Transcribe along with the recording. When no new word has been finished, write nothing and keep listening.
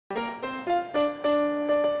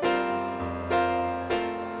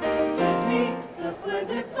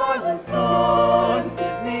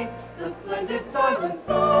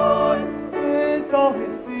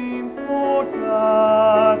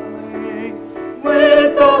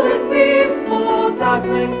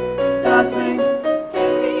dazzling, dazzling.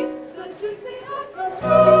 Give me the juicy heart of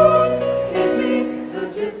fruit. Give me the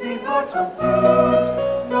juicy heart of fruit.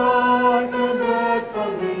 Ripe and red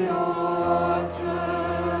from the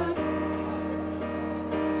orchard.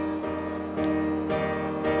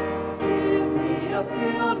 Give me a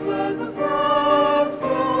field where the grass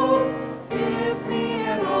grows. Give me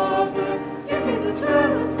an arbor. Give me the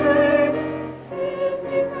trellis grape. Give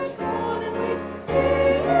me fresh corn and wheat.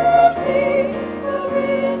 Give me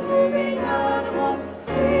serene moving animals,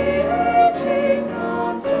 reaching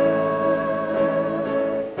content.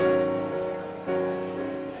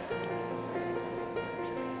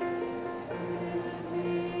 Give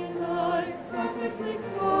me nights perfectly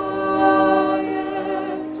quiet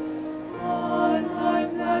on high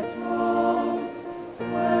plateaus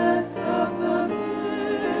west of the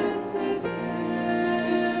Mississippi.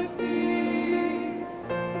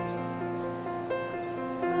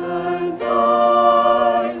 And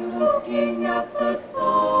I'm looking at the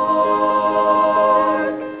stars,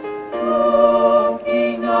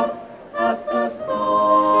 looking up at the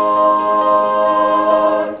stars.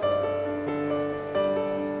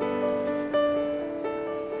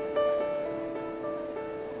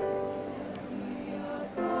 Give me a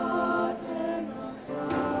garden of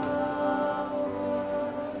flowers,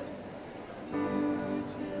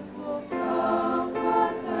 beautiful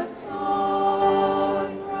flowers at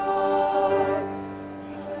sunrise,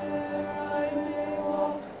 where I may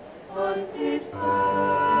walk undisturbed,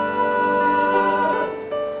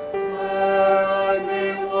 where I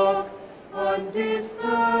may walk undisturbed.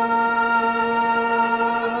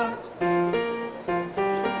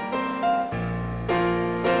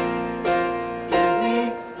 Give me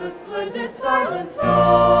the splendid silent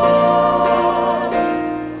song.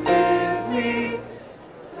 Give me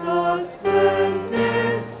the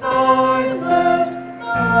splendid silent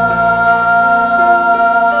song.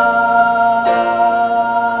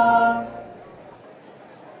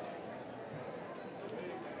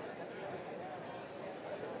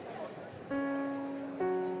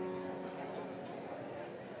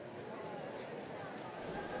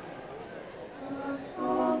 A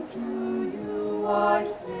song to you I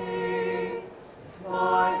sing.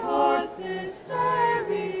 My heart this day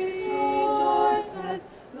rejoices.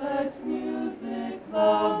 Let music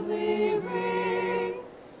loudly ring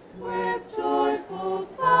with joyful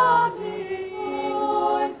sounding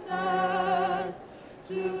voices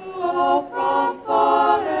to all from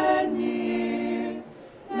far and near.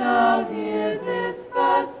 Now hear this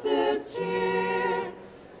festive cheer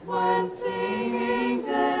when singing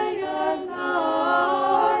day and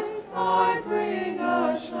night I bring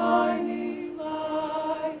a shining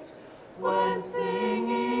light. When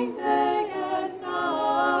singing day and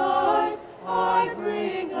night I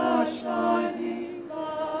bring a shining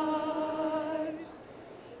light.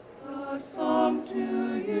 A song to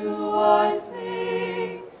you I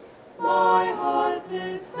sing. My heart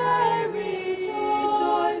this day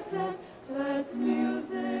rejoices. Let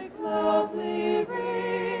music loudly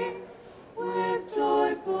ring with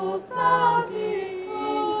joyful sounding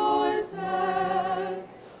voices.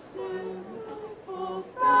 Joyful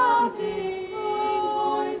sounding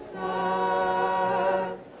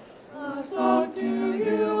voices. A song to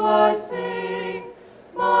you I sing.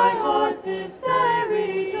 My heart this day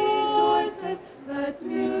rejoices. Let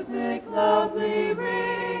music loudly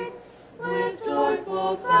ring with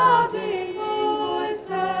joyful sounding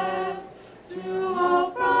voices to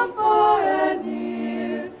all from far and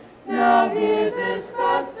near. Now hear this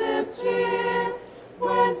festive cheer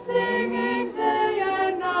when singing day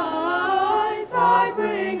and night I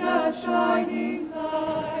bring a shining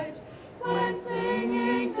light. When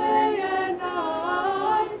singing day and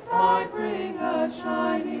night I bring a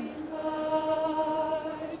shining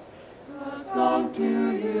light. A song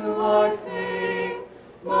to you I sing.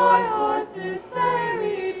 My heart this day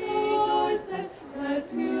rejoices.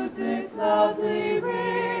 Let music loudly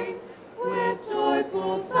ring with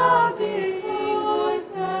joyful sounding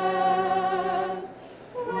voices.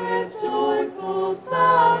 With joyful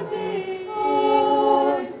sounding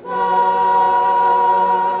voices.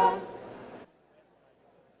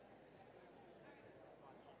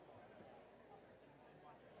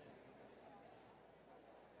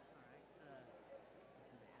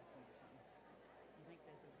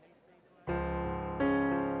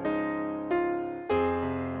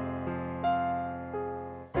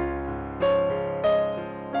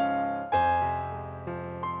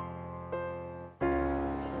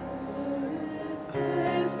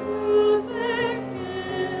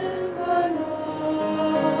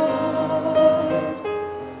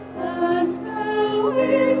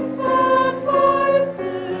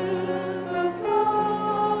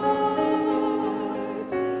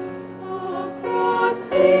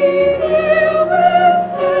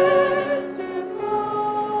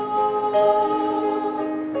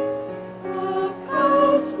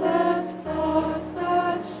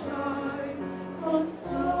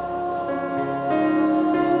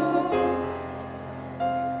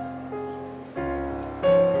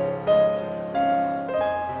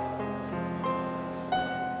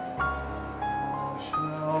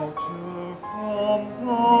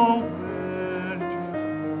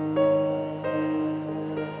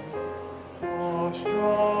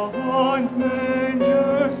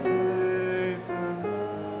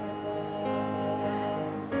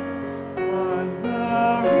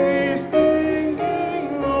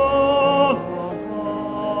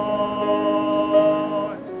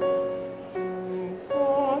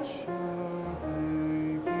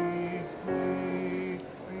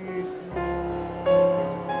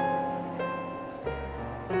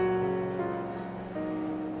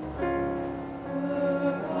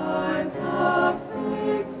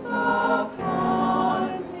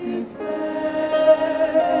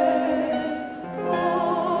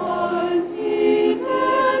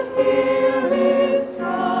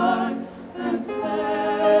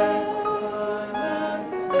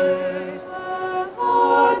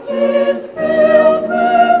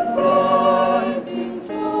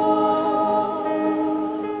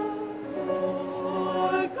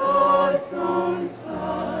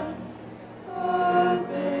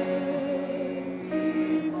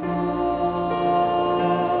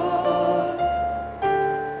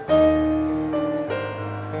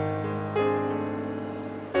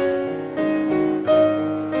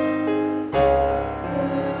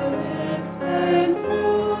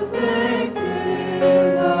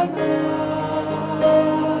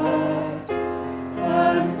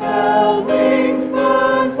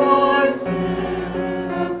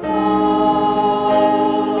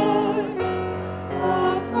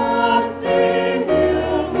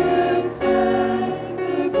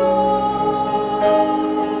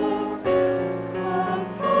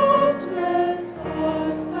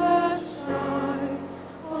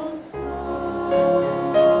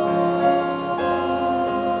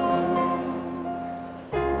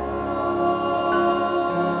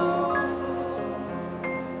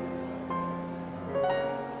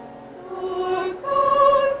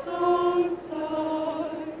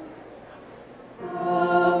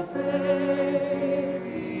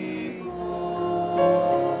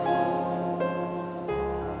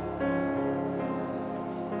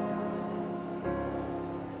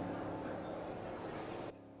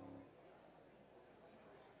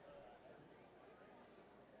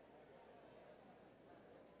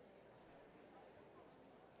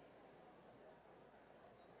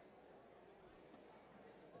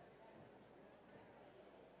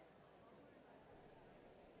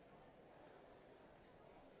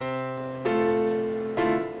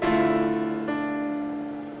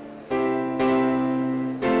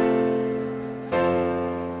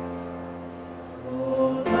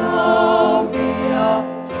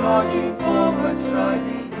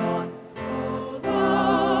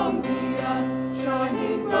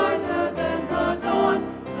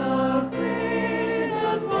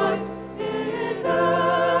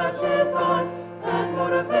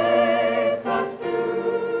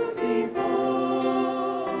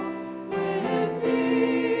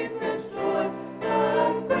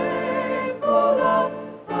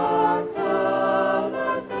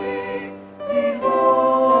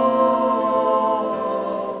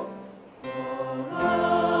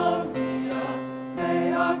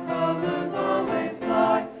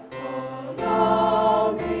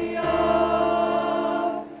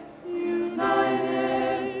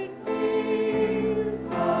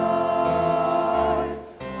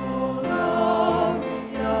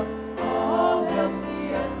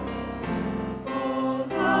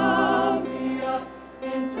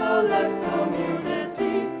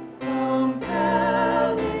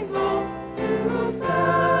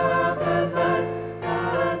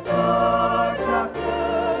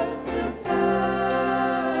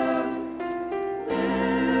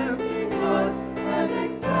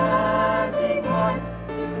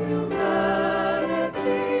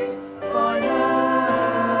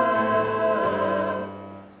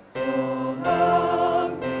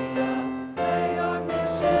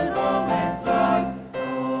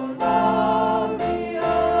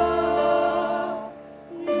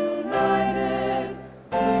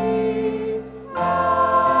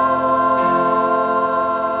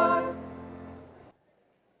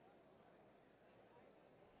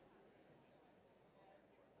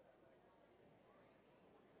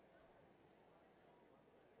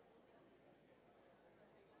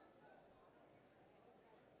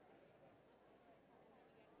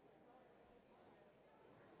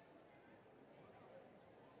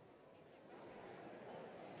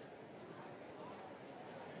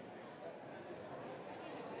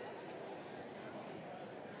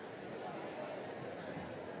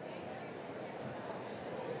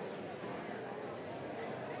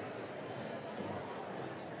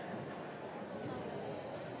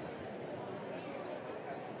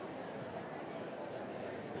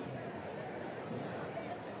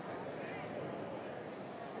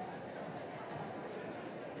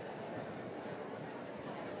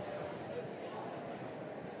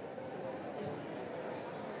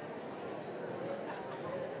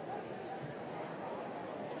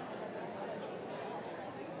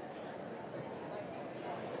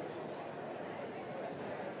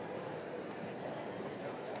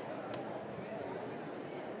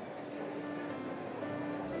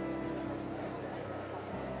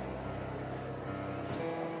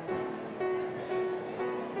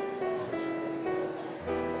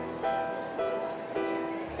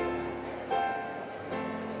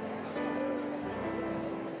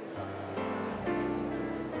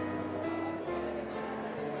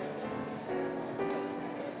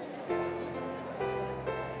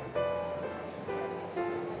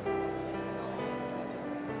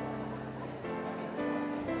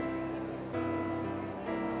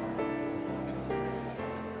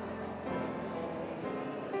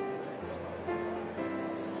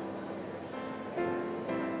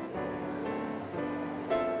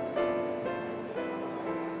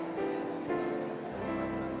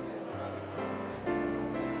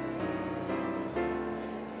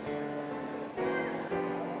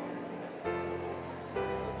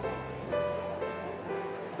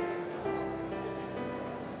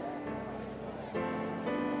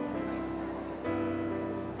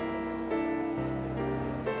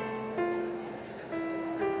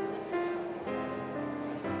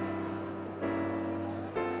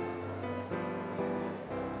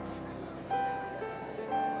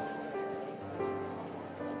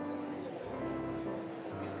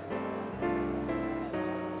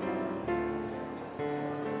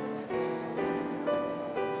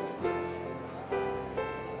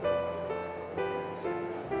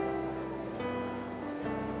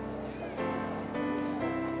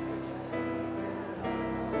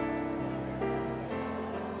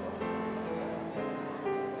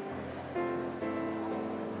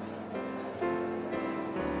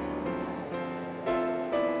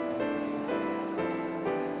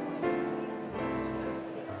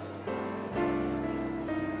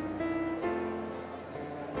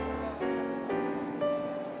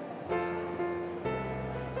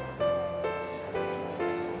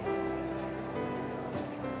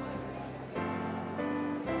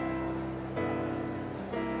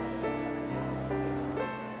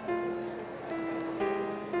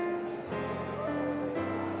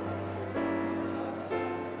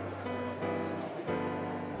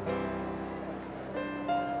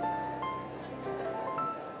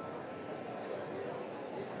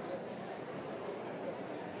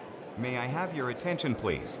 May I have your attention,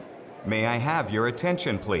 please? May I have your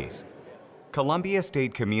attention, please? Columbia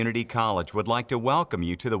State Community College would like to welcome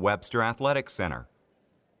you to the Webster Athletic Center.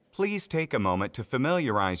 Please take a moment to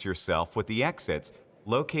familiarize yourself with the exits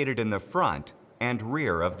located in the front and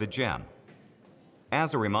rear of the gym.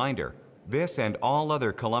 As a reminder, this and all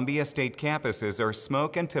other Columbia State campuses are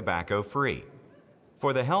smoke and tobacco free.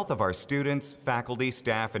 For the health of our students, faculty,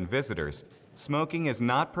 staff, and visitors, smoking is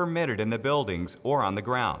not permitted in the buildings or on the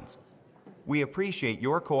grounds. We appreciate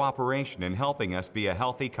your cooperation in helping us be a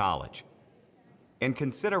healthy college. In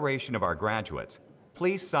consideration of our graduates,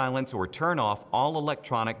 please silence or turn off all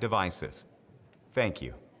electronic devices. Thank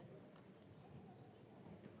you.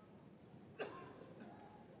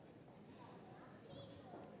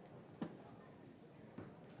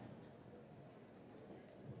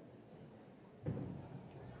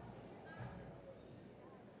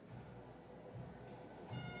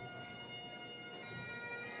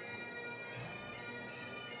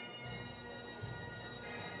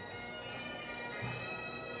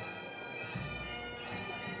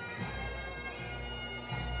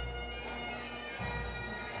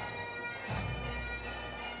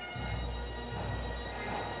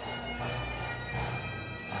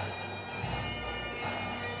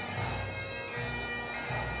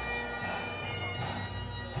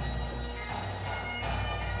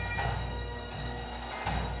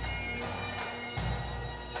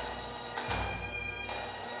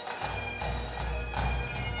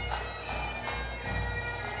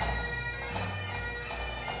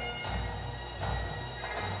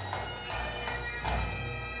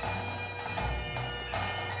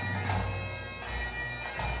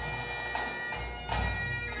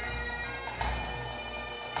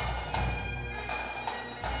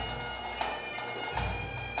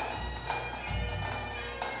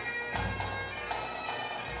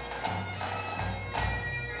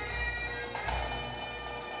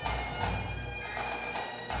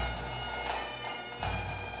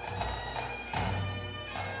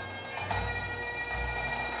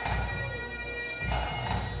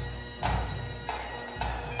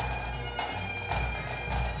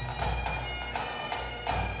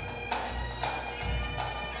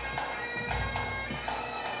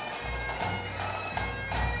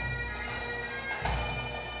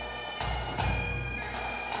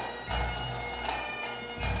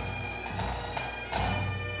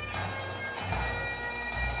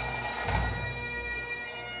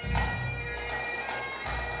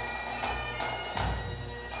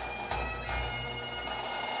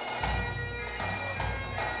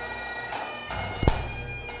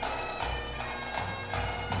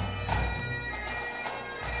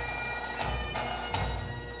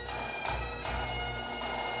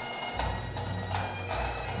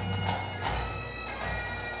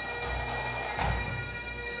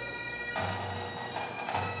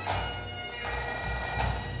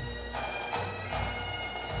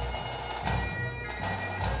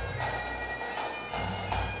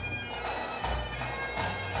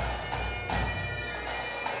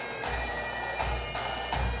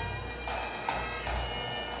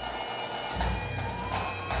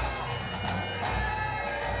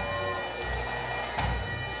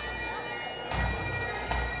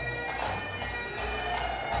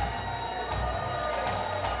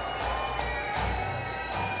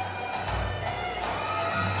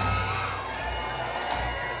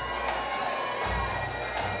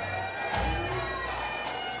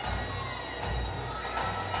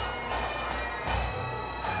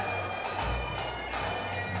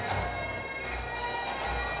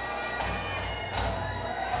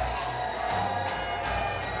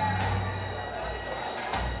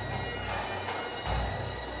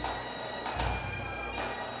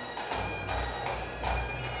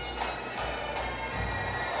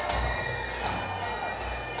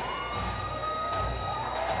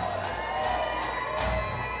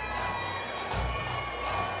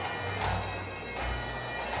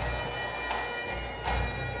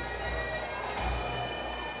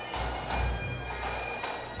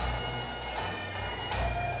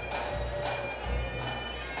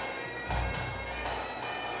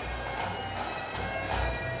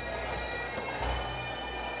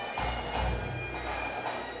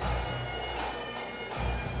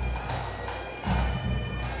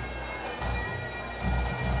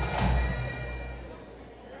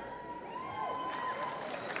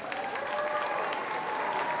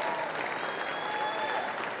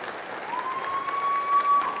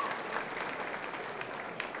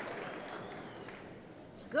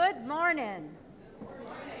 Good morning.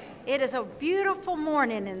 It is a beautiful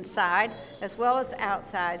morning inside as well as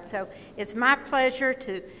outside, so it's my pleasure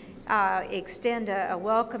to extend a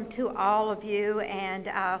welcome to all of you and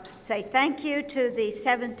say thank you to the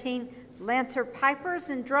 17 Lancer Pipers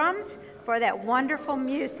and Drums for that wonderful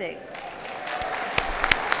music.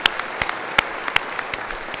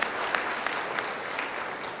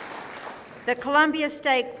 The Columbia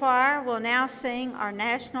State Choir will now sing our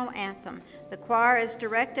national anthem. The choir is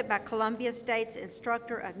directed by Columbia State's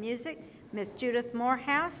instructor of music, Ms. Judith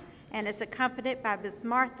Morehouse, and is accompanied by Ms.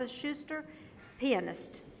 Martha Schuster,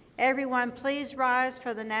 pianist. Everyone, please rise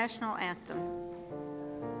for the national anthem.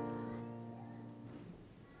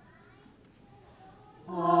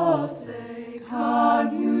 Oh, say,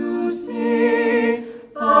 can you see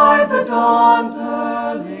by the dawn's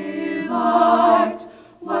early light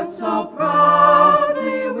what so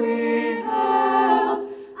proudly we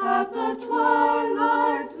hailed at the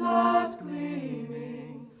twilight's last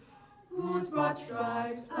gleaming, whose broad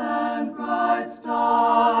stripes and bright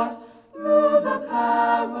stars through the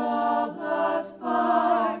perilous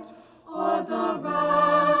fight o'er the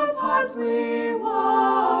ramparts we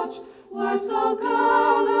watched were so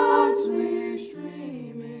gallantly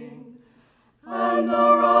streaming, and the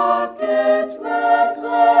rocket's red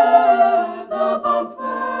glare, the bombs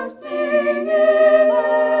bursting in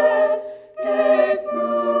air, gave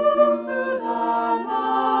proof through the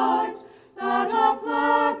night that our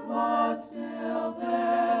flag was still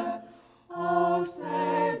there. Oh,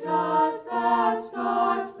 say, does that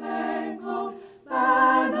star-spangled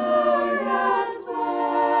banner yet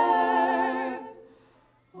wave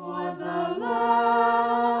o'er the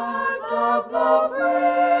land of the free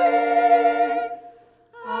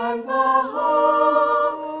and the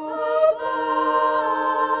home of the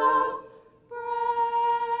brave?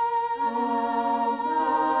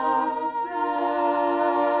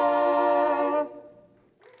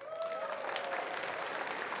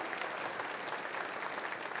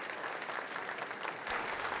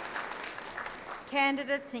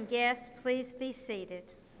 Candidates and guests, please be seated.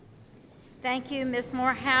 Thank you, Ms.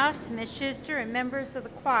 Morehouse, Ms. Schuster, and members of the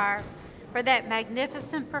choir for that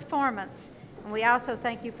magnificent performance. And we also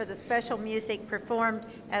thank you for the special music performed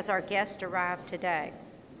as our guests arrived today.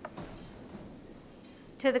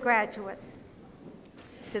 To the graduates,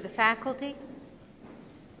 to the faculty,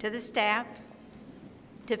 to the staff,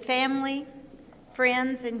 to family,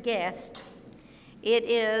 friends, and guests, it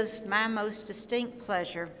is my most distinct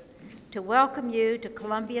pleasure to welcome you to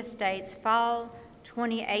Columbia State's Fall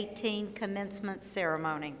 2018 Commencement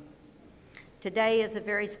Ceremony. Today is a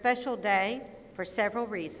very special day for several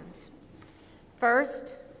reasons.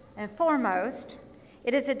 First and foremost,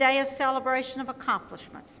 it is a day of celebration of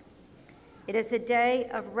accomplishments. It is a day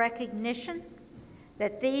of recognition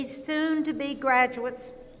that these soon-to-be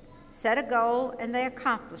graduates set a goal and they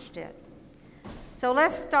accomplished it. So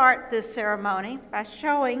let's start this ceremony by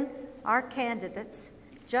showing our candidates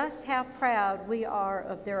just how proud we are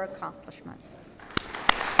of their accomplishments.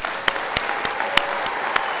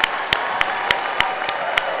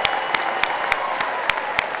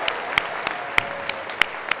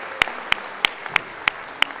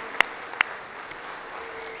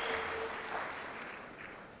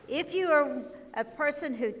 If you are a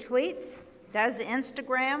person who tweets, does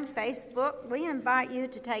Instagram, Facebook, we invite you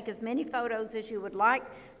to take as many photos as you would like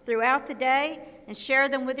throughout the day and share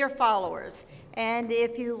them with your followers. And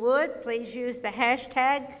if you would, please use the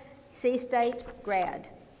hashtag CStateGrad.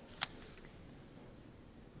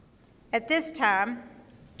 At this time,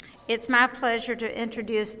 it's my pleasure to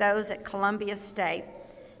introduce those at Columbia State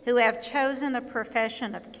who have chosen a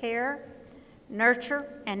profession of care, nurture,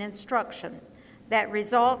 and instruction that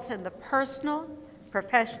results in the personal,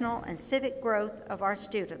 professional, and civic growth of our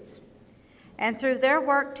students. And through their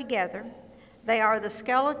work together, they are the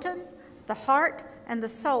skeleton, the heart, and the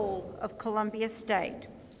soul of Columbia State.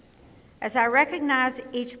 As I recognize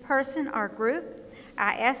each person or group,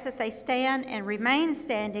 I ask that they stand and remain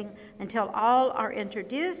standing until all are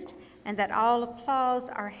introduced and that all applause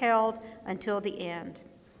are held until the end.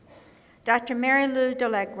 Dr. Mary Lou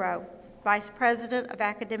DeLegro, Vice President of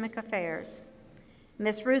Academic Affairs.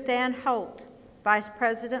 Ms. Ruth Ann Holt, Vice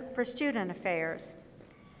President for Student Affairs.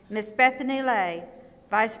 Ms. Bethany Lay,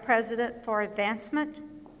 Vice President for Advancement.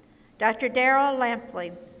 Dr. Darrell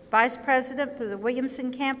Lampley, Vice President for the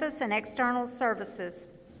Williamson Campus and External Services.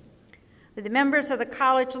 Would the members of the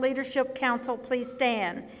College Leadership Council please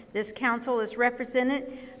stand? This council is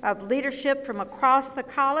representative of leadership from across the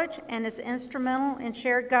college and is instrumental in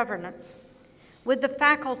shared governance. Would the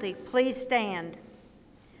faculty please stand?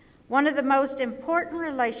 One of the most important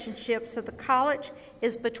relationships of the college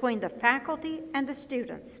is between the faculty and the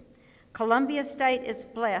students. Columbia State is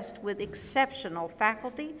blessed with exceptional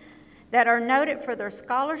faculty that are noted for their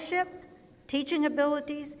scholarship, teaching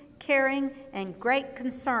abilities, caring, and great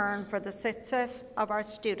concern for the success of our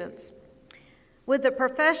students. With the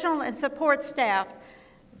professional and support staff,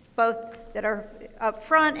 both that are up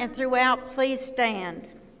front and throughout, please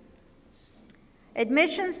stand.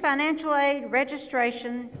 Admissions, financial aid,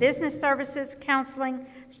 registration, business services, counseling,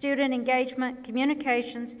 student engagement,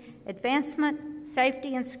 communications, advancement,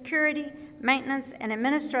 safety and security, maintenance, and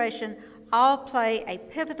administration all play a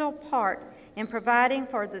pivotal part in providing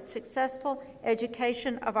for the successful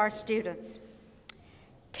education of our students.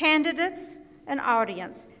 Candidates and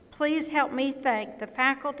audience, please help me thank the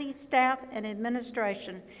faculty, staff, and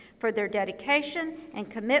administration for their dedication and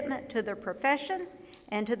commitment to their profession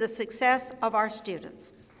and to the success of our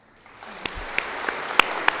students.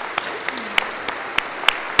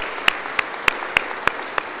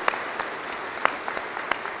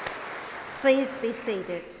 Please be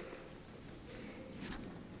seated.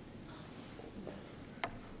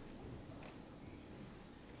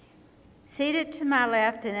 Seated to my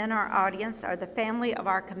left and in our audience are the family of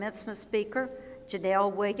our commencement speaker,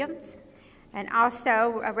 Janelle Williams, and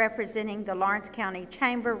also representing the Lawrence County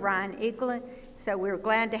Chamber, Ryan Eaglin. So we're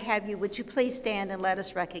glad to have you. Would you please stand and let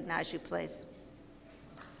us recognize you, please?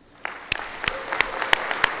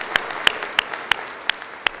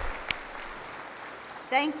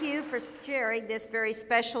 Thank you for sharing this very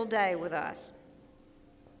special day with us.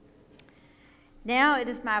 Now it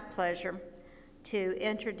is my pleasure to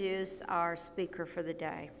introduce our speaker for the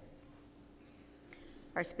day.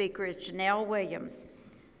 Our speaker is Janelle Williams.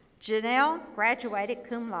 Janelle graduated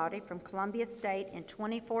cum laude from Columbia State in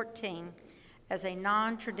 2014 as a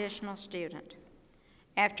non-traditional student.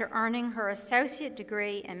 After earning her associate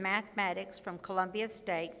degree in mathematics from Columbia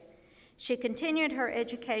State, she continued her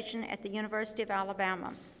education at the University of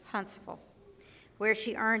Alabama, Huntsville, where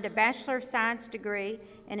she earned a Bachelor of Science degree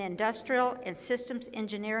in Industrial and Systems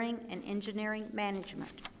Engineering and Engineering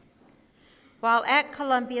Management. While at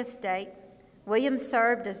Columbia State, Williams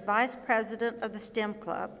served as Vice President of the STEM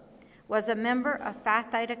Club, was a member of Phi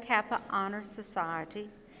Theta Kappa Honor Society,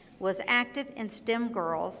 was active in STEM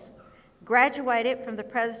Girls, graduated from the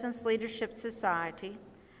President's Leadership Society,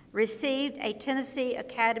 received a Tennessee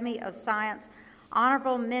Academy of Science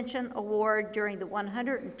Honorable Mention Award during the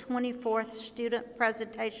 124th Student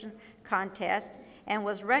Presentation Contest, and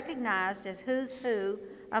was recognized as Who's Who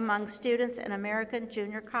among students in American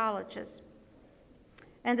junior colleges.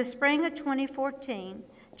 In the spring of 2014,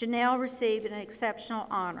 Janelle received an exceptional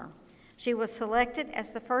honor. She was selected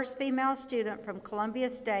as the first female student from Columbia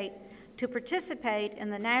State to participate in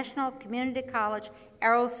the National Community College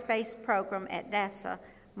Aerospace Program at NASA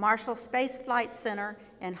Marshall Space Flight Center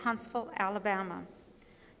in Huntsville, Alabama.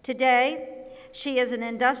 Today, she is an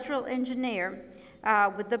industrial engineer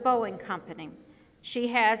with the Boeing Company. She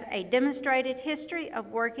has a demonstrated history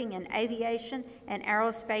of working in aviation and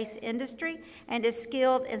aerospace industry and is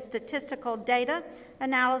skilled in statistical data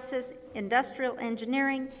analysis, industrial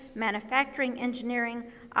engineering, manufacturing engineering,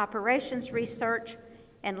 operations research,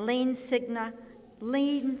 and Lean Six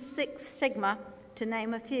Sigma, to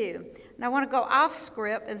name a few. And I want to go off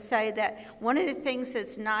script and say that one of the things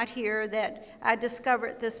that's not here that I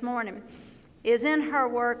discovered this morning is in her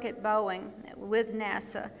work at Boeing with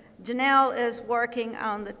NASA. Janelle is working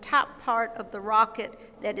on the top part of the rocket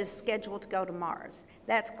that is scheduled to go to Mars.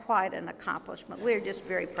 That's quite an accomplishment. We're just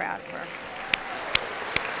very proud of her.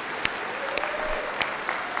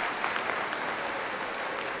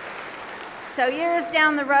 So years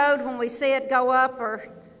down the road, when we see it go up or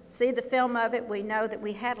see the film of it, we know that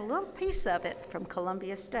we had a little piece of it from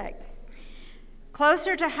Columbia State.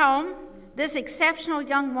 Closer to home, this exceptional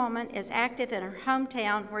young woman is active in her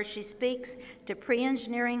hometown where she speaks to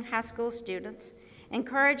pre-engineering high school students,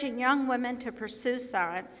 encouraging young women to pursue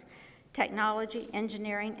science, technology,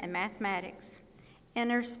 engineering, and mathematics. In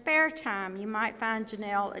her spare time, you might find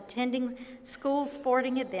Janelle attending school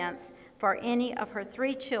sporting events for any of her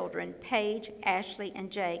 3 children, Paige, Ashley, and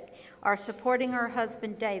Jake, or supporting her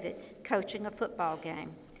husband, David, coaching a football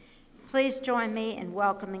game. Please join me in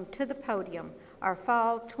welcoming to the podium our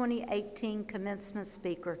Fall 2018 Commencement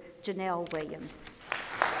Speaker, Janelle Williams.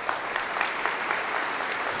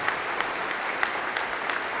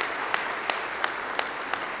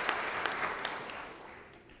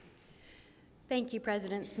 Thank you,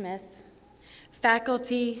 President Smith.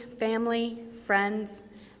 Faculty, family, friends,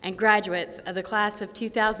 and graduates of the class of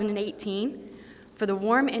 2018 for the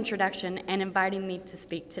warm introduction and inviting me to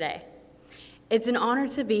speak today. It's an honor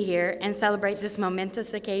to be here and celebrate this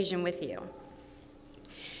momentous occasion with you.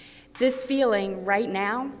 This feeling right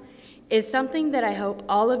now is something that I hope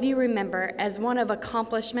all of you remember as one of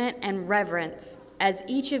accomplishment and reverence as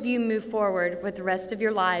each of you move forward with the rest of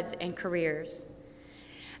your lives and careers.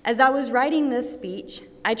 As I was writing this speech,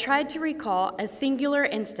 I tried to recall a singular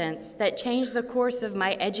instance that changed the course of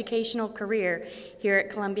my educational career here at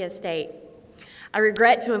Columbia State. I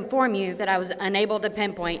regret to inform you that I was unable to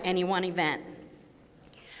pinpoint any one event,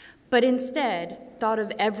 but instead thought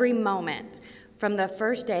of every moment from the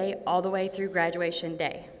first day all the way through graduation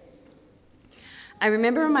day. I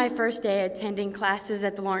remember my first day attending classes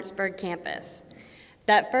at the Lawrenceburg campus.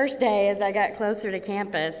 That first day, as I got closer to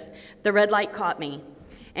campus, the red light caught me.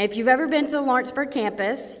 And if you've ever been to the Lawrenceburg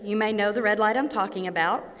campus, you may know the red light I'm talking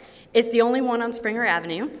about. It's the only one on Springer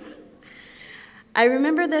Avenue. I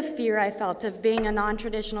remember the fear I felt of being a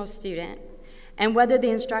non-traditional student and whether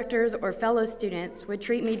the instructors or fellow students would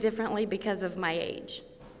treat me differently because of my age.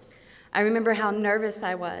 I remember how nervous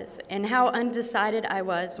I was and how undecided I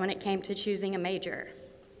was when it came to choosing a major.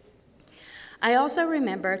 I also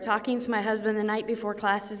remember talking to my husband the night before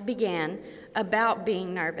classes began about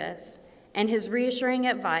being nervous and his reassuring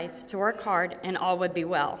advice to work hard and all would be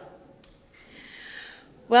well.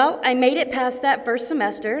 Well, I made it past that first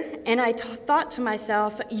semester, and I thought to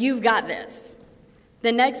myself, you've got this.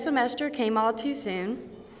 The next semester came all too soon.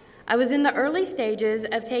 I was in the early stages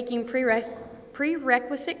of taking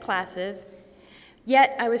prerequisite classes,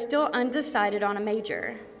 yet I was still undecided on a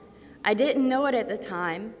major. I didn't know it at the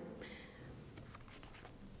time.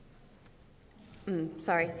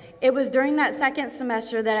 It was during that second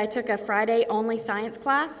semester that I took a Friday-only science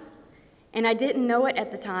class, and I didn't know it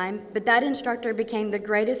at the time, but that instructor became the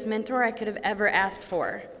greatest mentor I could have ever asked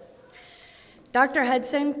for. Dr.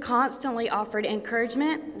 Hudson constantly offered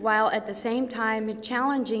encouragement while at the same time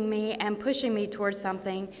challenging me and pushing me towards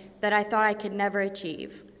something that I thought I could never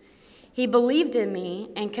achieve. He believed in me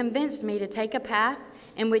and convinced me to take a path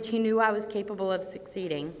in which he knew I was capable of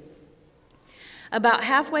succeeding. About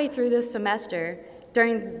halfway through this semester,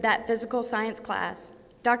 during that physical science class,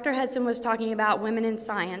 Dr. Hudson was talking about women in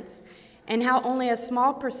science and how only a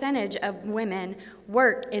small percentage of women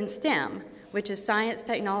work in STEM, which is science,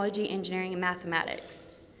 technology, engineering, and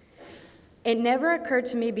mathematics. It never occurred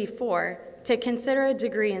to me before to consider a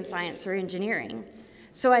degree in science or engineering.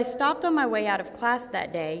 So I stopped on my way out of class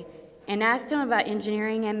that day and asked him about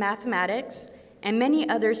engineering and mathematics and many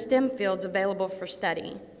other STEM fields available for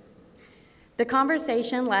study. The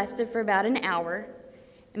conversation lasted for about an hour,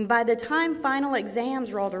 and by the time final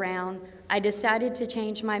exams rolled around, I decided to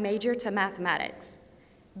change my major to mathematics.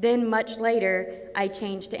 Then much later, I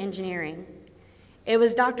changed to engineering. It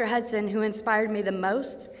was Dr. Hudson who inspired me the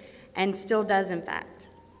most, and still does, in fact.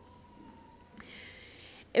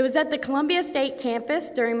 It was at the Columbia State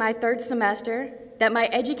campus during my third semester that my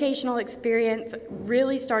educational experience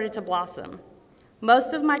really started to blossom.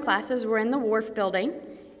 Most of my classes were in the Wharf building,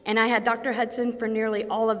 and I had Dr. Hudson for nearly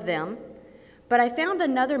all of them, but I found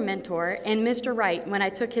another mentor in Mr. Wright when I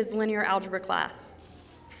took his linear algebra class.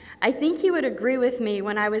 I think he would agree with me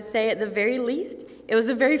when I would say at the very least, it was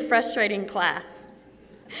a very frustrating class.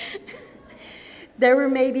 There were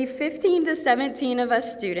maybe 15 to 17 of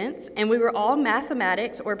us students, and we were all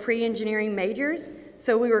mathematics or pre-engineering majors,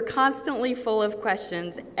 so we were constantly full of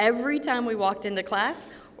questions every time we walked into class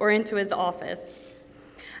or into his office.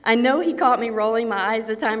 I know he caught me rolling my eyes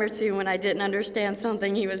a time or two when I didn't understand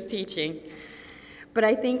something he was teaching, but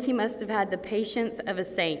I think he must have had the patience of a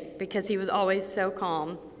saint because he was always so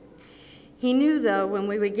calm. He knew, though, when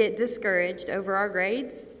we would get discouraged over our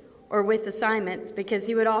grades or with assignments because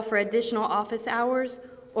he would offer additional office hours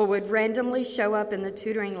or would randomly show up in the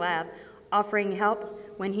tutoring lab offering help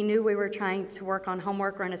when he knew we were trying to work on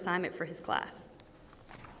homework or an assignment for his class.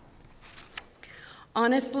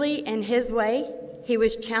 Honestly, in his way, he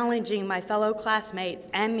was challenging my fellow classmates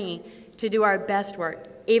and me to do our best work,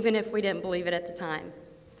 even if we didn't believe it at the time.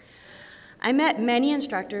 I met many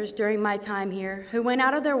instructors during my time here who went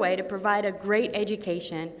out of their way to provide a great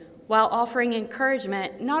education while offering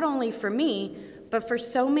encouragement not only for me, but for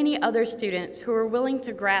so many other students who were willing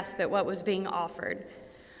to grasp at what was being offered.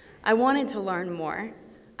 I wanted to learn more.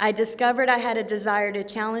 I discovered I had a desire to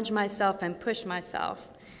challenge myself and push myself.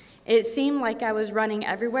 It seemed like I was running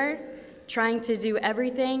everywhere, trying to do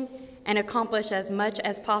everything and accomplish as much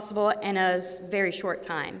as possible in a very short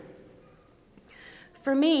time.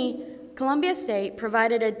 For me, Columbia State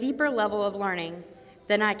provided a deeper level of learning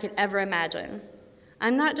than I could ever imagine.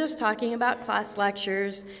 I'm not just talking about class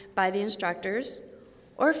lectures by the instructors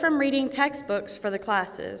or from reading textbooks for the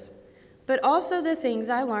classes, but also the things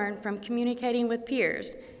I learned from communicating with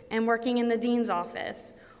peers and working in the dean's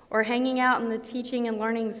office or hanging out in the Teaching and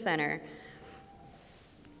Learning Center,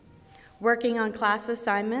 working on class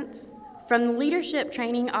assignments, from the leadership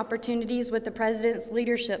training opportunities with the President's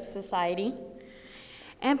Leadership Society,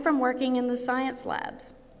 and from working in the science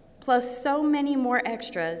labs. plus so many more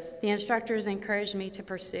extras the instructors encouraged me to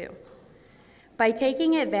pursue. By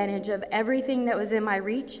taking advantage of everything that was in my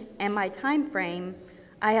reach and my time frame,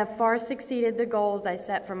 I have far exceeded the goals I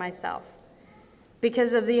set for myself.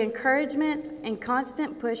 Because of the encouragement and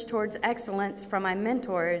constant push towards excellence from my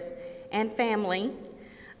mentors and family,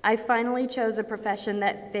 I finally chose a profession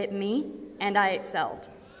that fit me, and I excelled.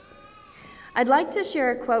 I'd like to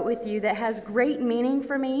share a quote with you that has great meaning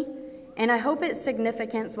for me, and I hope its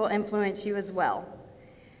significance will influence you as well.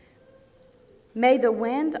 May the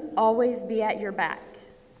wind always be at your back.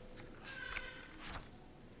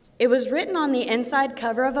 It was written on the inside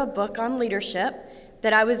cover of a book on leadership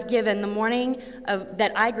that I was given the morning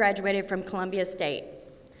that I graduated from Columbia State.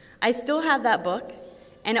 I still have that book,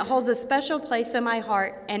 and it holds a special place in my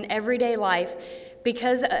heart and everyday life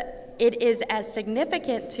because it is as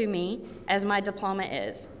significant to me as my diploma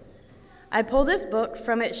is. I pull this book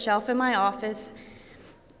from its shelf in my office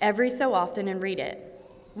every so often and read it.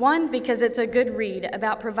 One, because it's a good read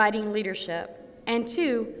about providing leadership, and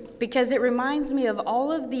two, because it reminds me of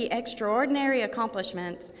all of the extraordinary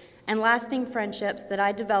accomplishments and lasting friendships that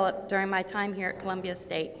I developed during my time here at Columbia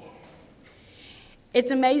State.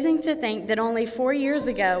 It's amazing to think that only 4 years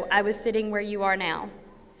ago I was sitting where you are now.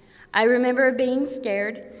 I remember being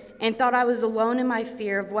scared and thought I was alone in my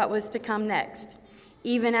fear of what was to come next,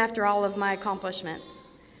 even after all of my accomplishments.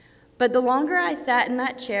 But the longer I sat in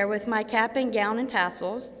that chair with my cap and gown and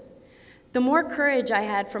tassels, the more courage I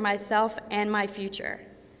had for myself and my future,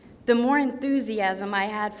 the more enthusiasm I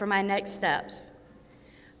had for my next steps.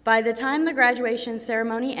 By the time the graduation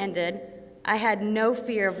ceremony ended, I had no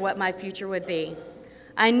fear of what my future would be.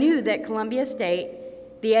 I knew that Columbia State,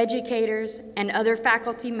 the educators, and other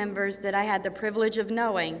faculty members that I had the privilege of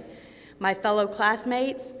knowing, my fellow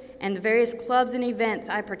classmates, and the various clubs and events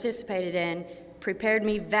I participated in prepared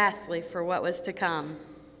me vastly for what was to come.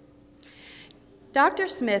 Dr.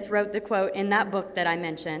 Smith wrote the quote in that book that I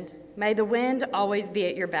mentioned, "May the wind always be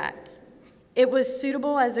at your back." It was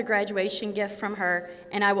suitable as a graduation gift from her,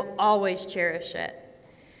 and I will always cherish it.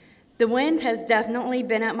 The wind has definitely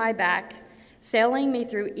been at my back, sailing me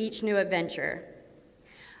through each new adventure.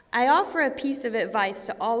 I offer a piece of advice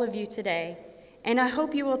to all of you today, and I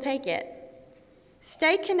hope you will take it.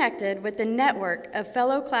 Stay connected with the network of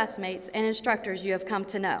fellow classmates and instructors you have come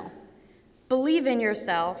to know. Believe in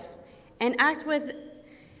yourself and act with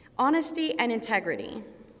honesty and integrity.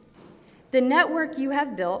 The network you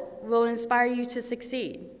have built will inspire you to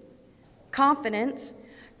succeed. Confidence,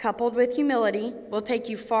 coupled with humility, will take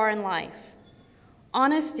you far in life.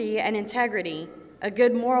 Honesty and integrity, a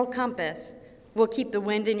good moral compass, will keep the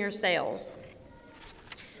wind in your sails.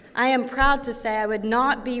 I am proud to say I would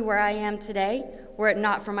not be where I am today were it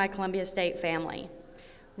not for my Columbia State family.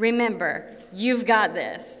 Remember, you've got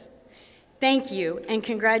this. Thank you, and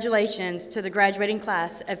congratulations to the graduating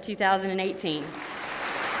class of 2018.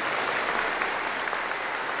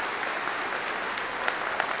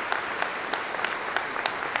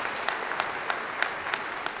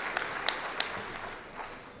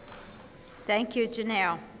 Thank you,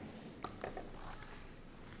 Janelle.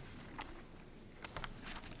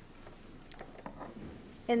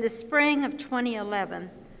 In the spring of 2011,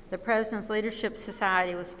 the President's Leadership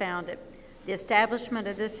Society was founded. The establishment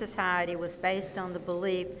of this society was based on the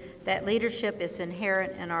belief that leadership is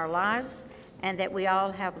inherent in our lives and that we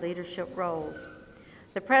all have leadership roles.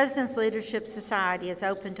 The President's Leadership Society is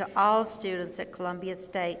open to all students at Columbia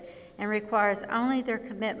State and requires only their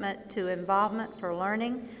commitment to involvement for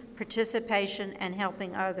learning, participation, and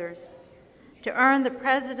helping others. To earn the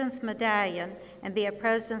President's Medallion and be a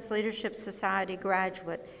President's Leadership Society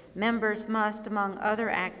graduate, members must, among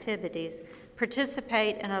other activities,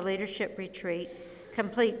 participate in a leadership retreat,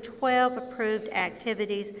 complete 12 approved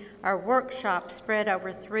activities or workshops spread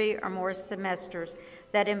over 3 or more semesters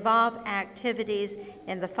that involve activities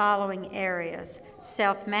in the following areas: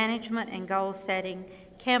 self-management and goal setting,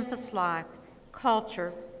 campus life,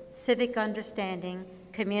 culture, civic understanding,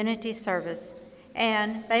 community service,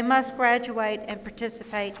 and they must graduate and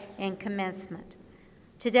participate in commencement.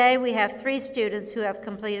 Today we have 3 students who have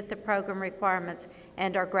completed the program requirements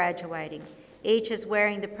and are graduating. Each is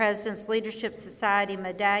wearing the President's Leadership Society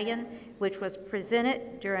medallion, which was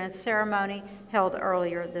presented during a ceremony held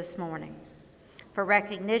earlier this morning. For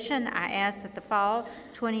recognition, I ask that the Fall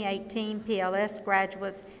 2018 PLS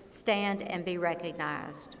graduates stand and be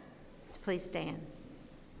recognized. Please stand.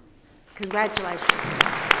 Congratulations.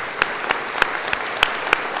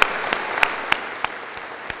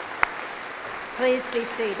 Please be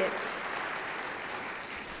seated.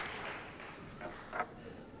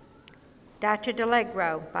 Dr.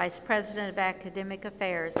 DeLegro, Vice President of Academic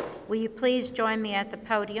Affairs, will you please join me at the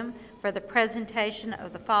podium for the presentation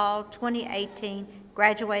of the Fall 2018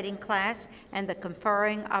 graduating class and the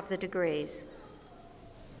conferring of the degrees.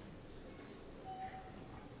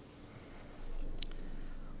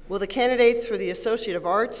 Will the candidates for the Associate of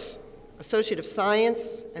Arts, Associate of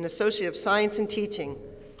Science, and Associate of Science in Teaching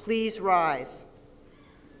please rise?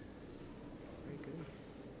 Very good.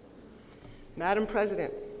 Madam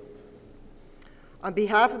President, on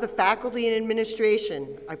behalf of the faculty and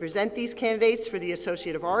administration, I present these candidates for the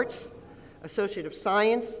Associate of Arts, Associate of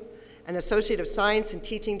Science, and Associate of Science in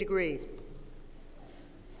Teaching degree.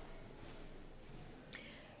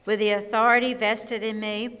 With the authority vested in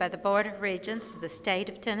me by the Board of Regents of the State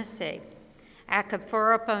of Tennessee, I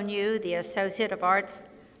confer upon you the Associate of Arts,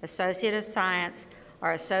 Associate of Science,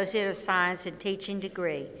 or Associate of Science in Teaching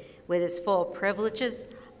degree with its full privileges,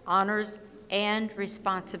 honors, and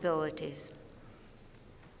responsibilities.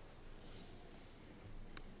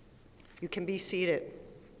 You can be seated.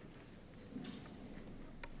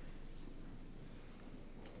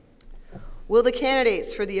 Will the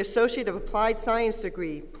candidates for the Associate of Applied Science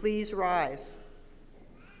degree please rise?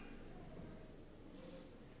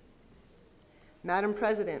 Madam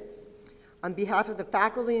President, on behalf of the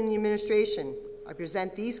faculty and the administration, I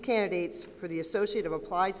present these candidates for the Associate of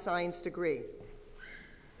Applied Science degree.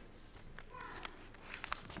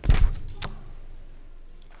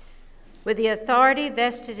 With the authority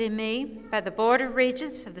vested in me by the Board of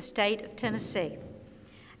Regents of the State of Tennessee,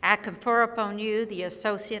 I confer upon you the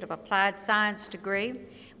Associate of Applied Science degree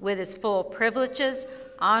with its full privileges,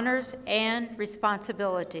 honors, and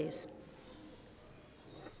responsibilities.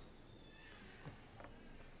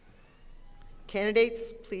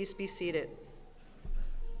 Candidates, please be seated.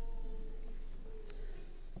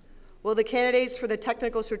 Will the candidates for the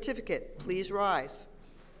technical certificate please rise?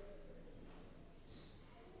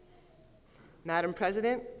 Madam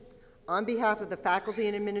President, on behalf of the faculty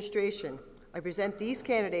and administration, I present these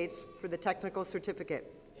candidates for the technical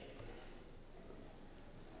certificate.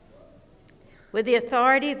 With the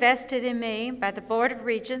authority vested in me by the Board of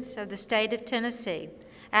Regents of the State of Tennessee,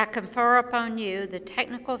 I confer upon you the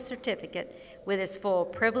technical certificate with its full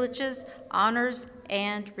privileges, honors,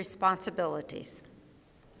 and responsibilities.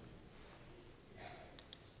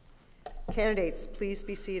 Candidates, please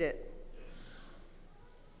be seated.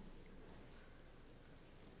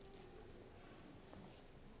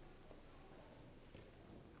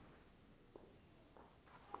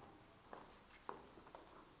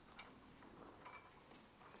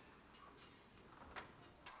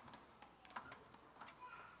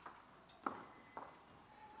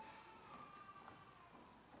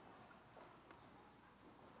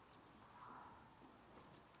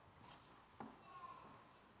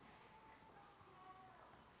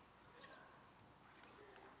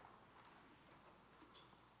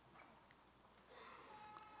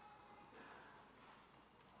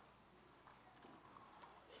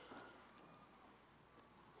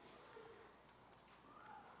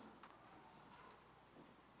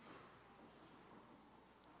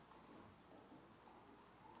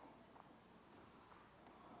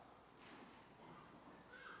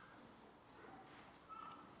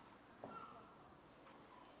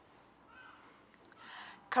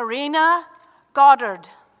 Karina Goddard.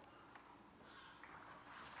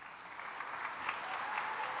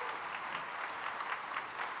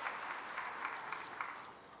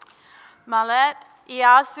 Malet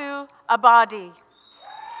Iasu Abadi.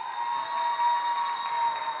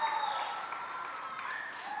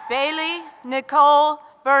 Bailey Nicole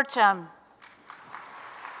Burcham.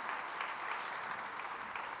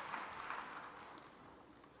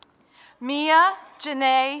 Mia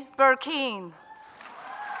Janae Burkeen.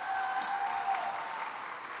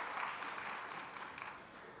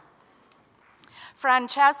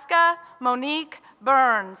 Francesca Monique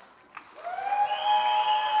Burns.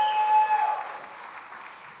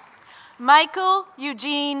 Michael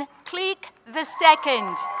Eugene Cleek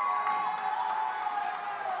II.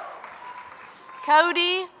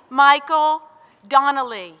 Cody Michael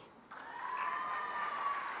Donnelly.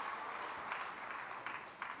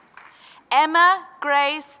 Emma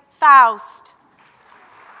Grace Faust.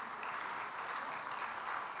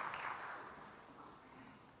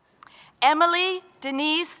 Emily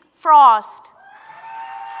Denise Frost.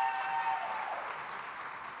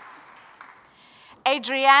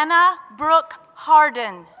 Adriana Brooke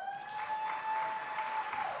Harden.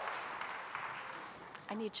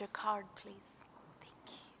 I need your card, please.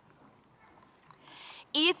 Thank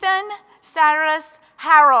you. Ethan Cyrus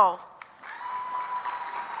Harrell.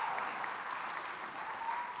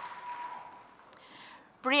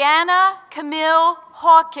 Brianna Camille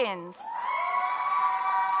Hawkins.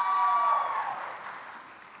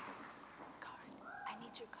 I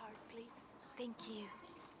need your card, please. Thank you.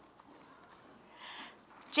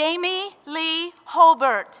 Jamie Lee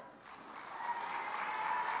Holbert.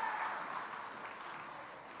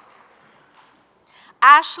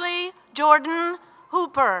 Ashley Jordan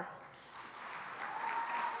Hooper.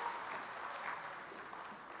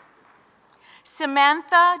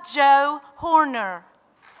 Samantha Jo Horner.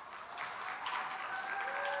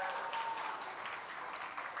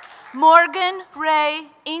 Morgan Ray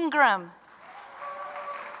Ingram.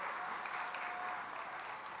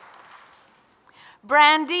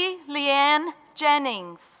 Brandy Leanne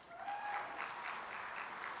Jennings.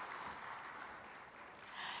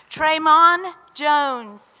 Traymon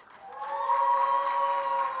Jones.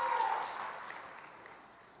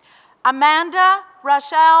 Amanda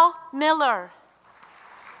Rochelle Miller.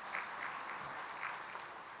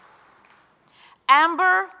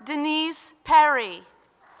 Amber Denise Perry.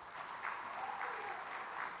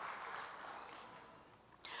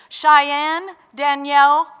 Cheyenne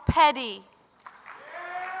Danielle Petty.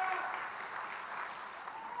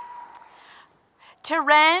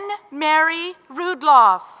 Teren Mary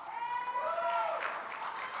Rudloff.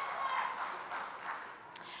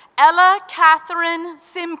 Ella Catherine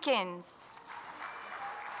Simpkins.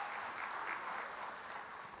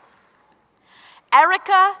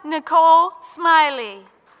 Erica Nicole Smiley.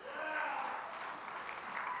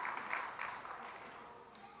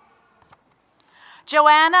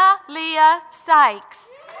 Joanna Leah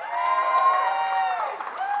Sykes.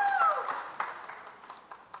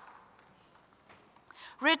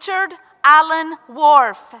 Richard Allen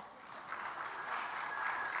Wharf.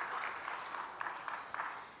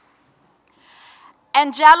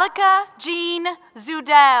 Angelica Jean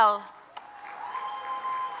Zudell.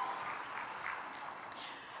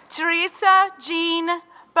 Teresa Jean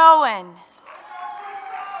Bowen.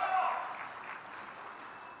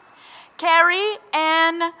 Carrie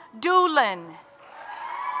Ann Doolin.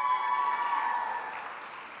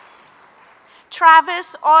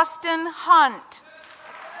 Travis Austin Hunt.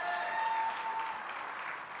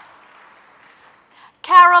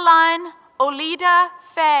 Caroline Olida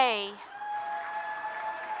Fay.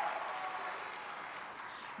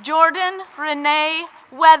 Jordan Renee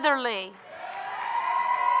Weatherly.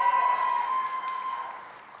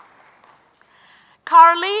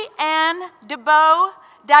 Carly Ann DeBow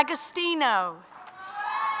D'Agostino.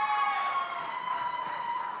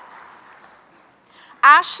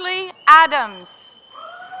 Ashley Adams.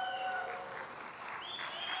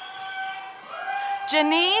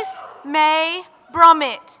 Janice May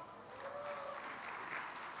Brummett.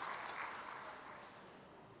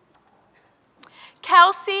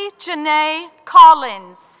 Kelsey Janae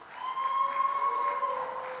Collins.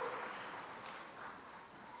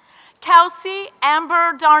 Kelsey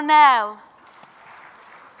Amber Darnell.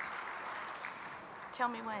 Tell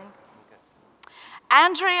me when.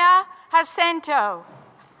 Andrea Jacinto.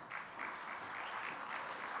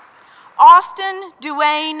 Austin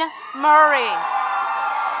Duane Murray.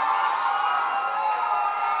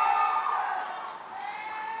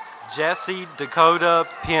 Jesse Dakota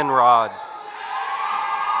Penrod.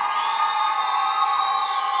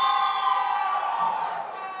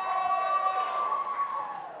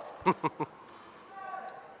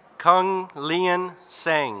 Kung Lian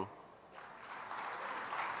Sang.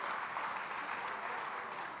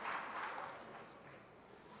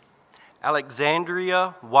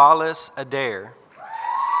 Alexandria Wallace Adair.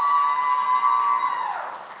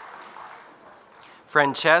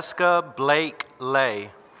 Francesca Blake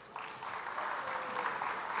Lay.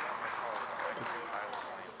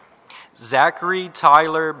 Zachary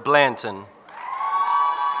Tyler Blanton.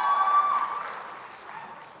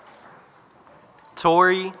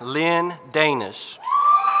 Tori Lynn Danish.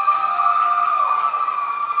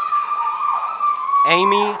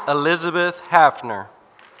 Amy Elizabeth Hafner.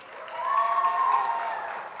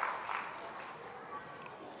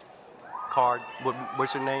 Card,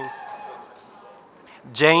 what's your name?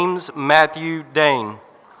 James Matthew Dane.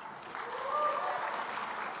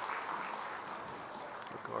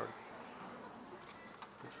 Card.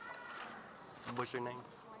 What's your name?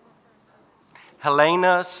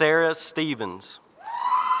 Helena Sarah Stevens.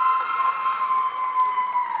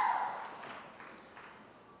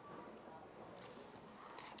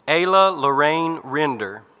 Ayla Lorraine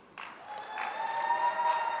Render.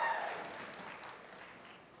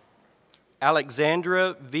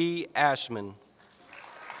 Alexandra V. Ashman.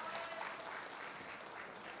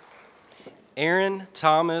 Aaron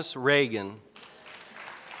Thomas Reagan.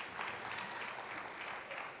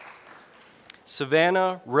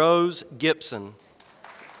 Savannah Rose Gibson.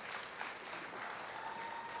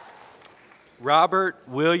 Robert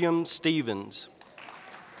William Stevens.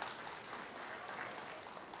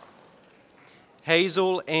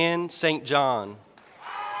 Hazel Ann St. John.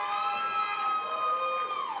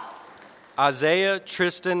 Isaiah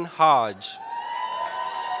Tristan Hodge.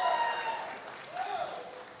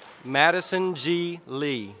 Madison G.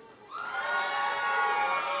 Lee.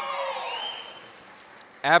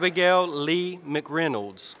 Abigail Lee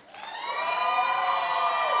McReynolds.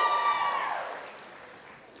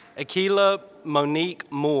 Akila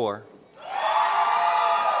Monique Moore.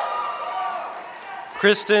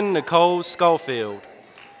 Kristen Nicole Schofield.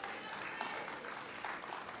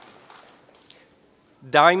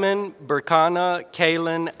 Diamond Burkana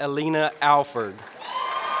Kaylin Alina Alford.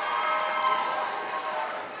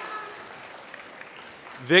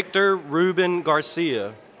 Victor Ruben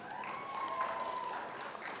Garcia.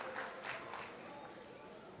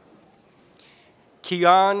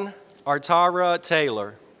 Keon Artara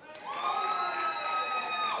Taylor.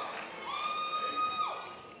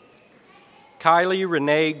 Kylie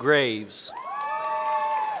Renee Graves.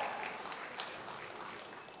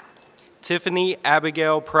 Tiffany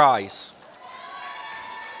Abigail Price.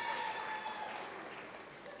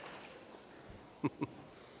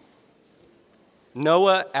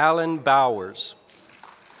 Noah Allen Bowers.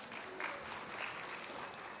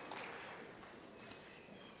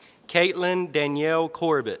 Caitlin Danielle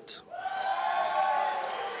Corbett.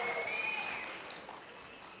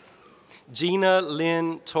 Gina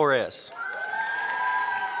Lynn Torres.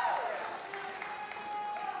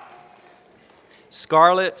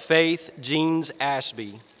 Scarlett Faith Jeans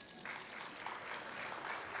Ashby.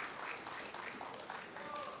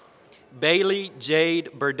 Bailey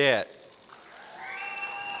Jade Burdett.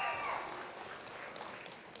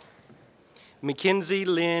 Mackenzie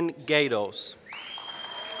Lynn Gatos.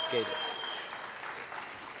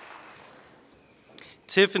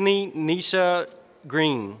 Tiffany Nisha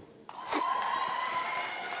Green.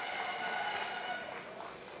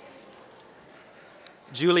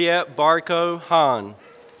 Juliet Barco Hahn.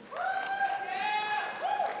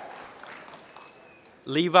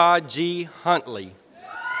 Levi G. Huntley.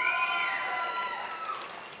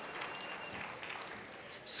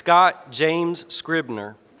 Scott James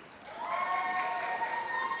Scribner.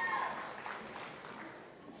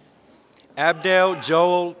 Abdel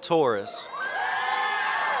Joel Torres.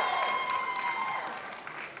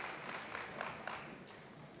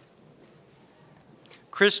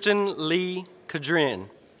 Christian Lee Kadrin.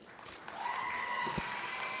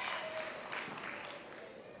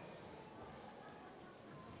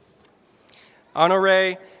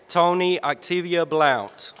 Honore Tony Octavia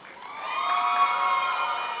Blount.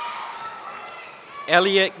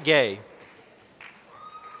 Elliot Gay.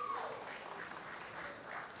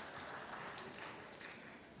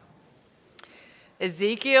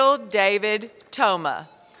 Ezekiel David Toma.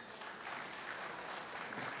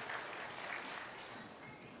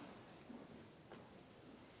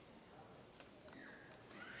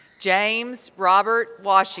 James Robert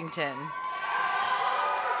Washington.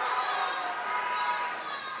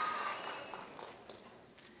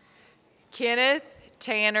 Kenneth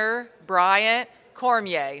Tanner Bryant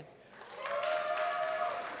Cormier.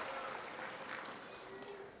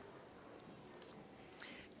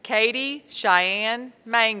 Katie Cheyenne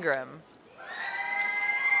Mangrum.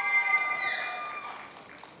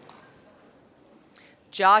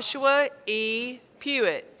 Joshua E.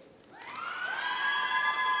 Pewitt.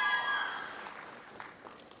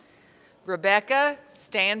 Rebecca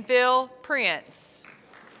Stanfield Prince.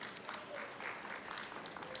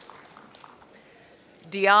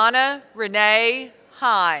 Deanna Renee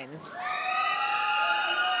Hines.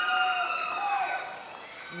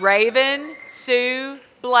 Raven Sue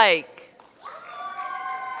Blake.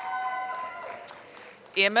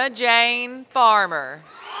 Emma Jane Farmer.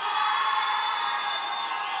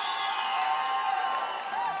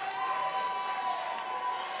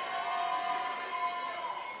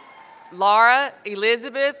 Laura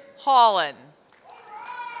Elizabeth Holland.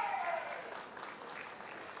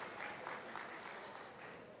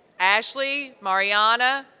 Ashley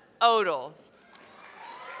Mariana Odell.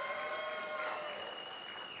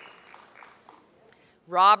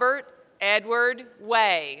 Robert Edward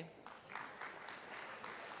Way.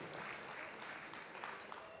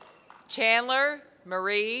 Chandler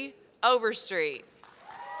Marie Overstreet.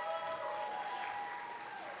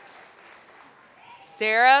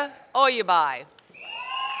 Sarah Oyabai.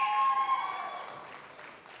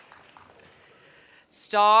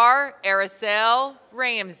 Star Aracel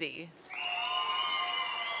Ramsey.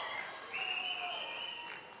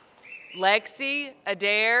 Lexi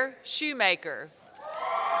Adair Shoemaker.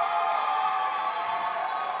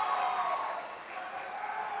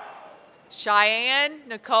 Cheyenne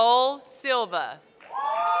Nicole Silva.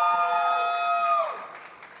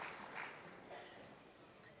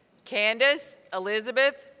 Candace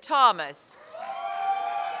Elizabeth Thomas.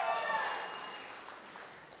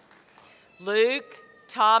 Luke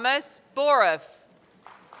Thomas Boriff.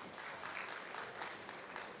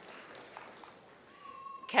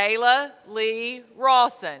 Kayla Lee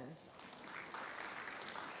Rawson.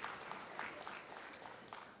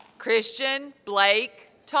 Christian Blake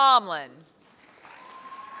Tomlin.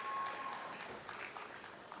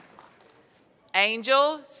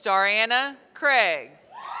 Angel Stariana Craig.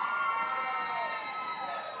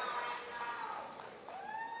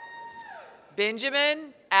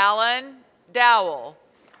 Benjamin Allen Dowell.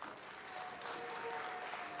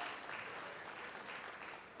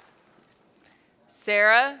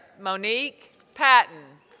 Sarah Monique Patton.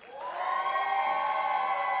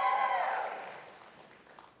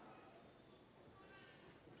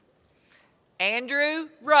 Andrew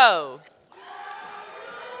Rowe.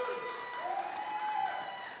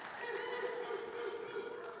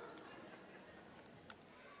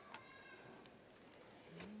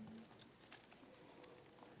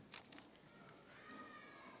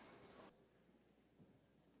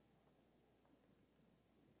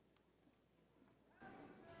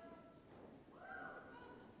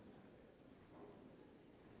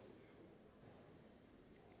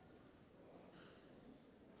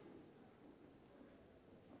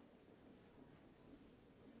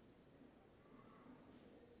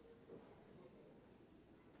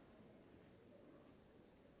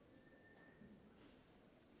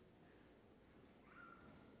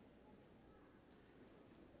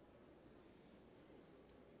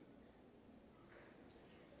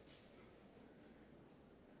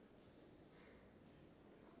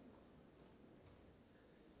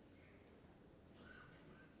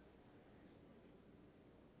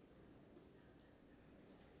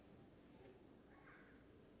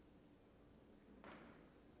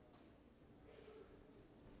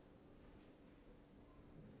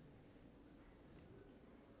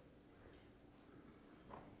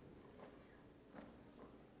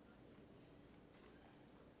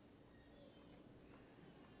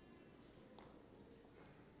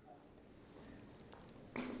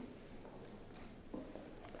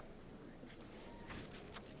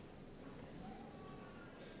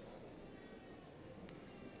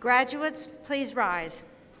 Graduates, please rise.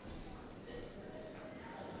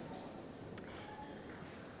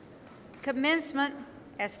 Commencement,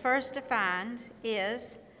 as first defined,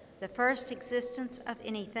 is the first existence of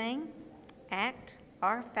anything, act,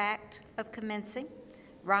 or fact of commencing,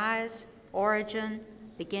 rise, origin,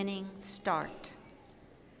 beginning, start.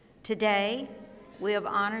 Today, we have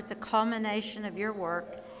honored the culmination of your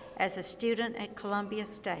work as a student at Columbia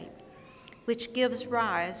State, which gives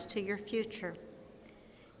rise to your future.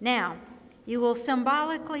 Now, you will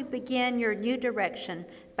symbolically begin your new direction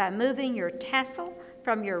by moving your tassel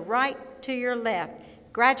from your right to your left.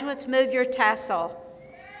 Graduates, move your tassel.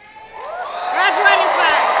 Graduating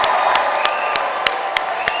class.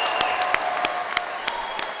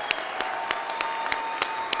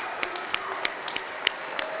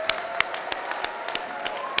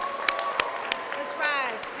 Let's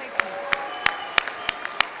rise. Take me.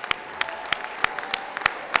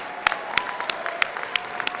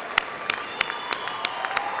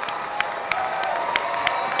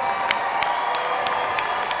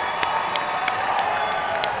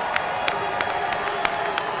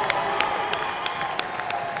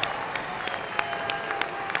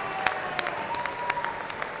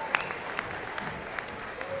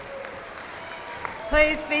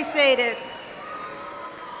 Please be seated.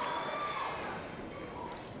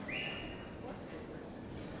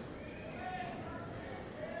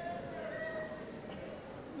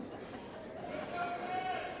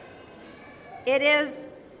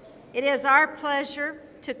 It is our pleasure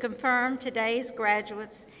to confirm today's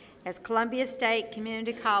graduates as Columbia State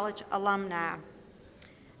Community College alumni.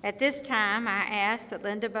 At this time, I ask that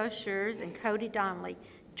Linda Beauchers and Cody Donnelly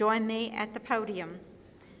join me at the podium.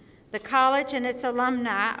 The college and its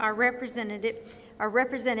alumni are represented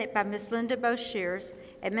by Ms. Linda Beauchers,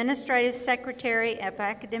 Administrative Secretary of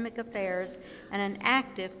Academic Affairs and an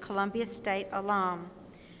active Columbia State alum.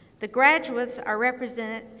 The graduates are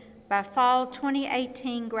represented by Fall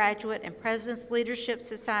 2018 graduate and President's Leadership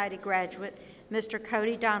Society graduate, Mr.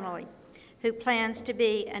 Cody Donnelly, who plans to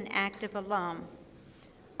be an active alum.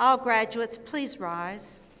 All graduates, please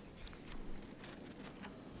rise.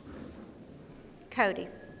 Cody.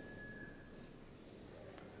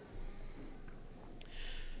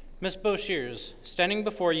 Ms. Boshears, standing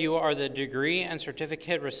before you are the degree and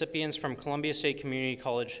certificate recipients from Columbia State Community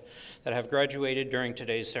College that have graduated during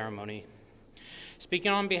today's ceremony.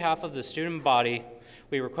 Speaking on behalf of the student body,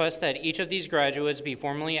 we request that each of these graduates be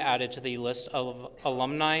formally added to the list of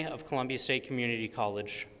alumni of Columbia State Community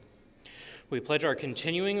College. We pledge our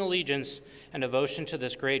continuing allegiance and devotion to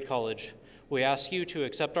this great college. We ask you to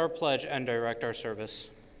accept our pledge and direct our service.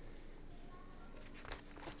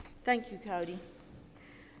 Thank you, Cody.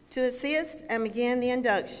 To assist and begin the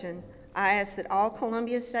induction, I ask that all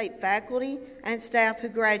Columbia State faculty and staff who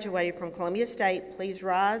graduated from Columbia State please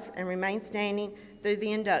rise and remain standing through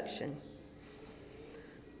the induction.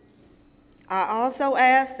 I also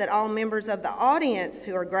ask that all members of the audience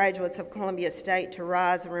who are graduates of Columbia State to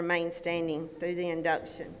rise and remain standing through the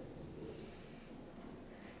induction.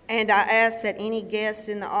 And I ask that any guests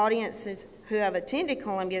in the audience who have attended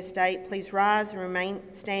Columbia State please rise and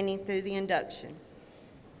remain standing through the induction.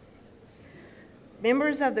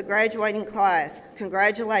 Members of the graduating class,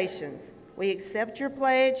 congratulations. We accept your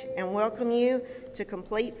pledge and welcome you to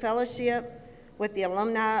complete fellowship with the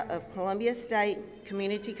alumni of Columbia State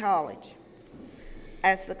Community College.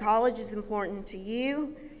 As the college is important to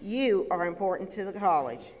you, you are important to the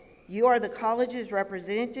college. You are the college's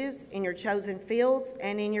representatives in your chosen fields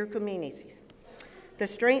and in your communities. The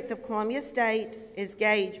strength of Columbia State is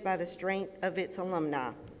gauged by the strength of its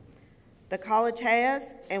alumni. The college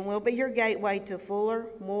has and will be your gateway to fuller,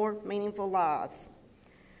 more meaningful lives.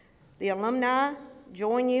 The alumni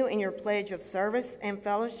join you in your pledge of service and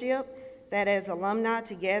fellowship that as alumni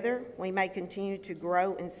together, we may continue to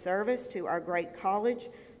grow in service to our great college,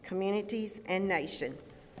 communities, and nation.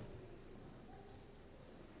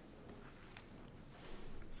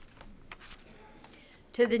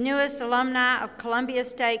 To the newest alumni of Columbia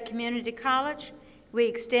State Community College, we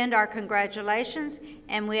extend our congratulations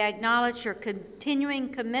and we acknowledge your continuing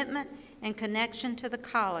commitment and connection to the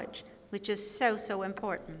college, which is so, so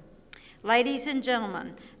important. Ladies and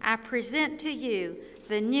gentlemen, I present to you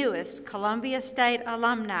the newest Columbia State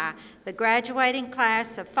alumni, the graduating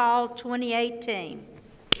class of Fall 2018.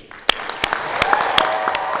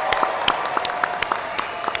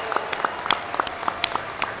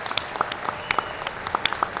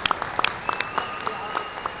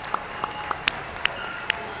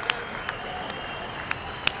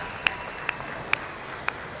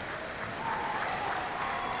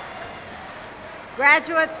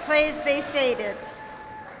 Graduates, please be seated.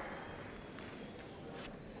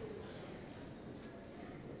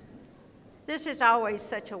 This is always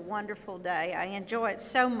such a wonderful day. I enjoy it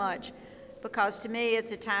so much because to me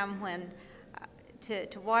it's a time when to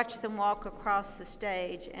watch them walk across the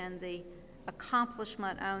stage and the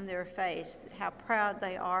accomplishment on their face, how proud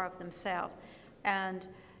they are of themselves. And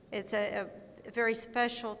it's a very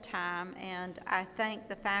special time, and I thank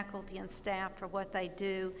the faculty and staff for what they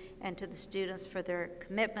do and to the students for their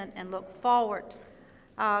commitment, and look forward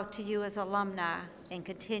to you as alumni in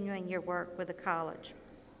continuing your work with the college.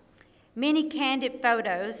 Many candid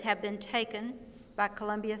photos have been taken by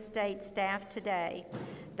Columbia State staff today.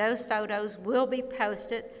 Those photos will be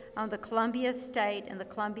posted on the Columbia State and the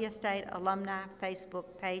Columbia State alumni Facebook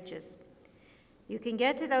pages. You can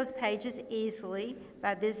get to those pages easily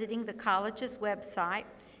by visiting the college's website,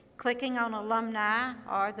 clicking on alumni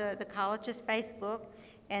or the college's Facebook,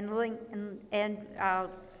 and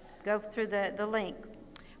go through the link.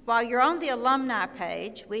 While you're on the alumni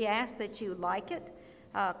page, we ask that you like it,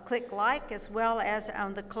 click like, as well as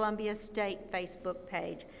on the Columbia State Facebook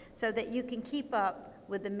page, so that you can keep up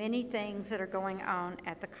with the many things that are going on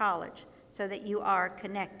at the college, so that you are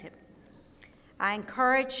connected. I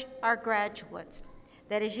encourage our graduates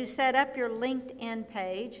that as you set up your LinkedIn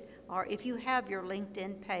page, or if you have your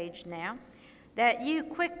LinkedIn page now, that you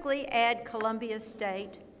quickly add Columbia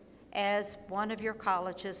State as one of your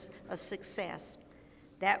colleges of success.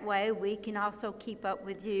 That way we can also keep up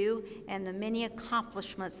with you and the many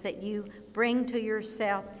accomplishments that you bring to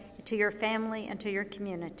yourself, to your family, and to your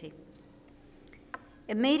community.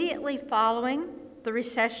 Immediately following the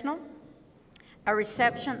recessional, a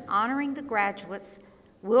reception honoring the graduates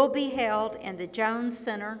will be held in the Jones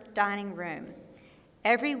Center dining room.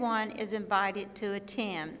 Everyone is invited to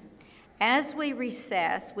attend. As we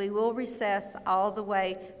recess, we will recess all the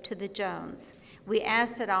way to the Jones. We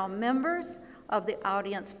ask that all members of the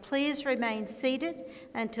audience please remain seated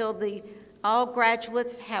until all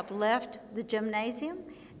graduates have left the gymnasium,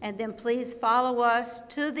 and then please follow us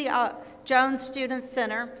to the Jones Student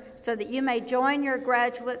Center so that you may join your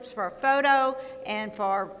graduates for a photo and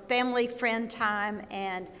for family friend time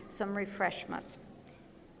and some refreshments.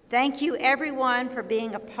 Thank you everyone for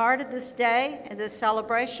being a part of this day and this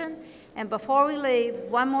celebration. And before we leave,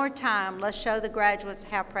 one more time, let's show the graduates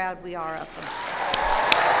how proud we are of them.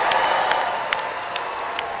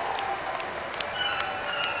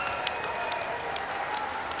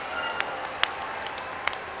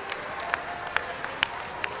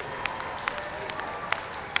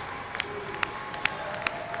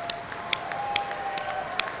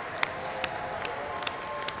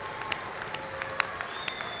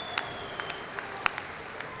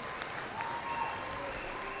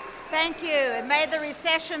 Thank you, and may the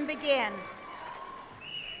recession begin.